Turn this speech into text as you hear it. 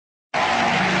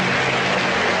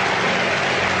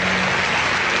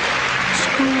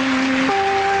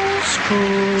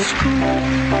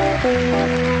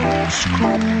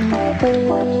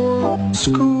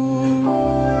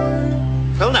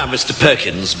Well now, Mr.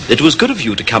 Perkins, it was good of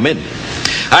you to come in.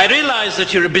 I realize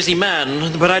that you're a busy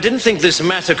man, but I didn't think this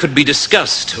matter could be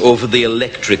discussed over the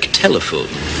electric telephone.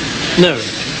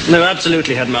 No,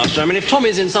 absolutely, Headmaster. I mean, if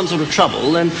Tommy's in some sort of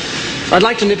trouble, then I'd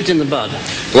like to nip it in the bud.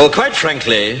 Well, quite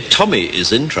frankly, Tommy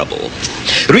is in trouble.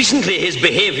 Recently, his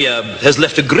behavior has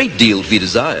left a great deal to be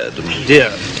desired.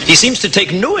 Dear. He seems to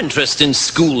take no interest in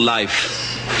school life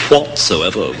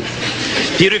whatsoever.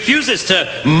 He refuses to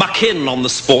muck in on the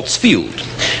sports field,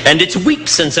 and it's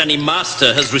weeks since any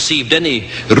master has received any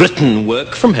written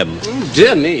work from him. Oh,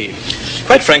 dear me.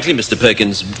 Quite frankly, Mr.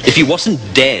 Perkins, if he wasn't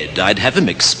dead, I'd have him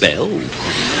expelled.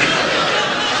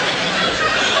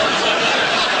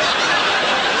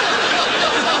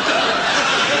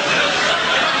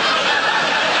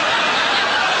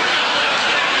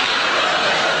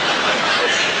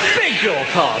 Beg your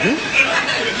pardon?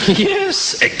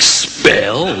 Yes,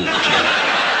 expelled.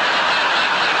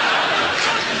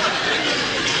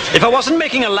 If I wasn't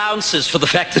making allowances for the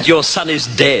fact that your son is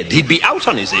dead, he'd be out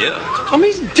on his ear.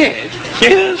 Tommy's dead?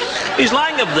 Yes, he's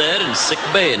lying up there in sick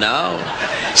bay now,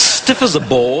 stiff as a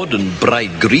board and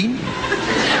bright green.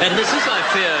 And this is, I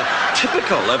fear,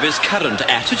 typical of his current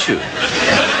attitude.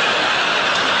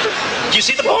 You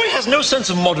see, the boy has no sense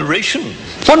of moderation.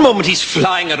 One moment he's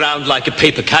flying around like a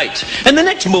paper kite, and the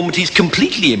next moment he's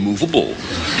completely immovable.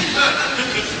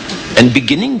 And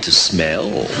beginning to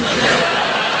smell.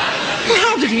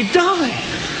 How did he die?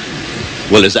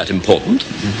 Well, is that important?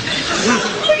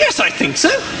 Well, yes, I think so.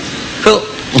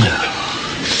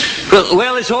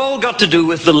 Well, it's all got to do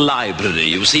with the library.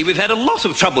 You see, we've had a lot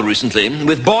of trouble recently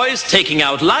with boys taking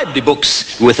out library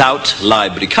books without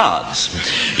library cards.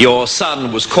 Your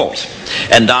son was caught,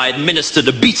 and I administered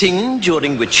a beating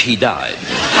during which he died.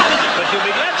 But you'll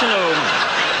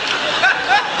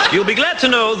be glad to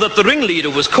know that the ringleader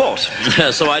was caught,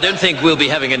 so I don't think we'll be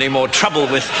having any more trouble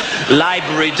with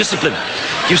library discipline.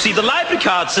 You see, the library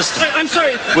card system... I'm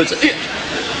sorry.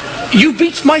 You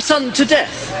beat my son to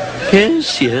death?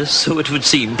 Yes, so it would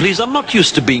seem. Please, I'm not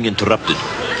used to being interrupted.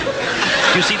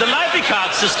 You see, the library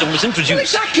card system was introduced... Well,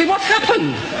 exactly what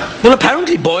happened? Well,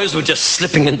 apparently boys were just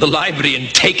slipping into the library and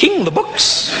taking the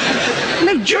books.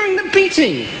 No, during the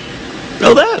beating.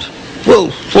 Oh, that?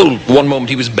 Well, one moment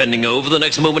he was bending over, the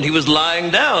next moment he was lying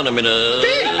down. I mean,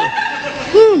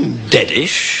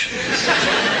 deadish.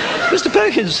 Mr.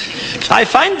 Perkins, I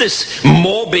find this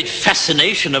morbid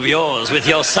fascination of yours with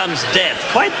your son's death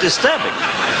quite disturbing.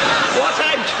 What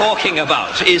I'm talking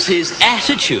about is his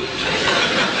attitude.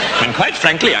 And quite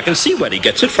frankly, I can see where he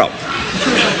gets it from.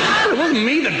 It wasn't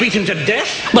me that beat him to death.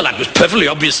 Well, that was perfectly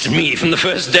obvious to me from the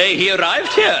first day he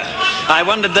arrived here. I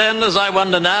wondered then, as I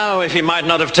wonder now, if he might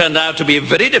not have turned out to be a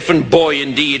very different boy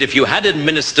indeed if you had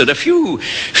administered a few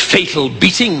fatal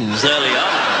beatings early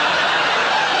on.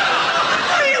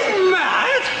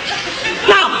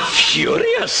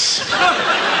 Furious.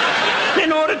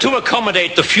 In order to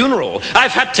accommodate the funeral,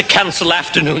 I've had to cancel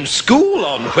afternoon school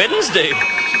on Wednesday.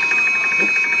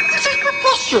 This is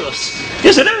preposterous.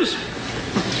 Yes, it is.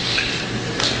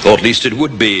 Or at least it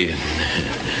would be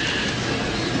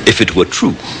if it were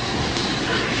true.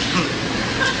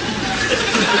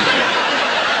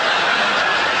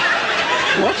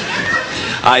 What?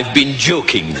 I've been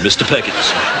joking, Mr.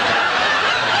 Perkins.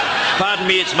 Pardon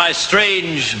me, it's my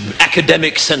strange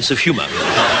academic sense of humor.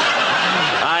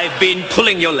 I've been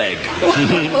pulling your leg.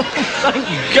 Thank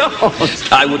God.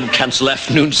 I wouldn't cancel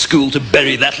afternoon school to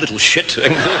bury that little shit.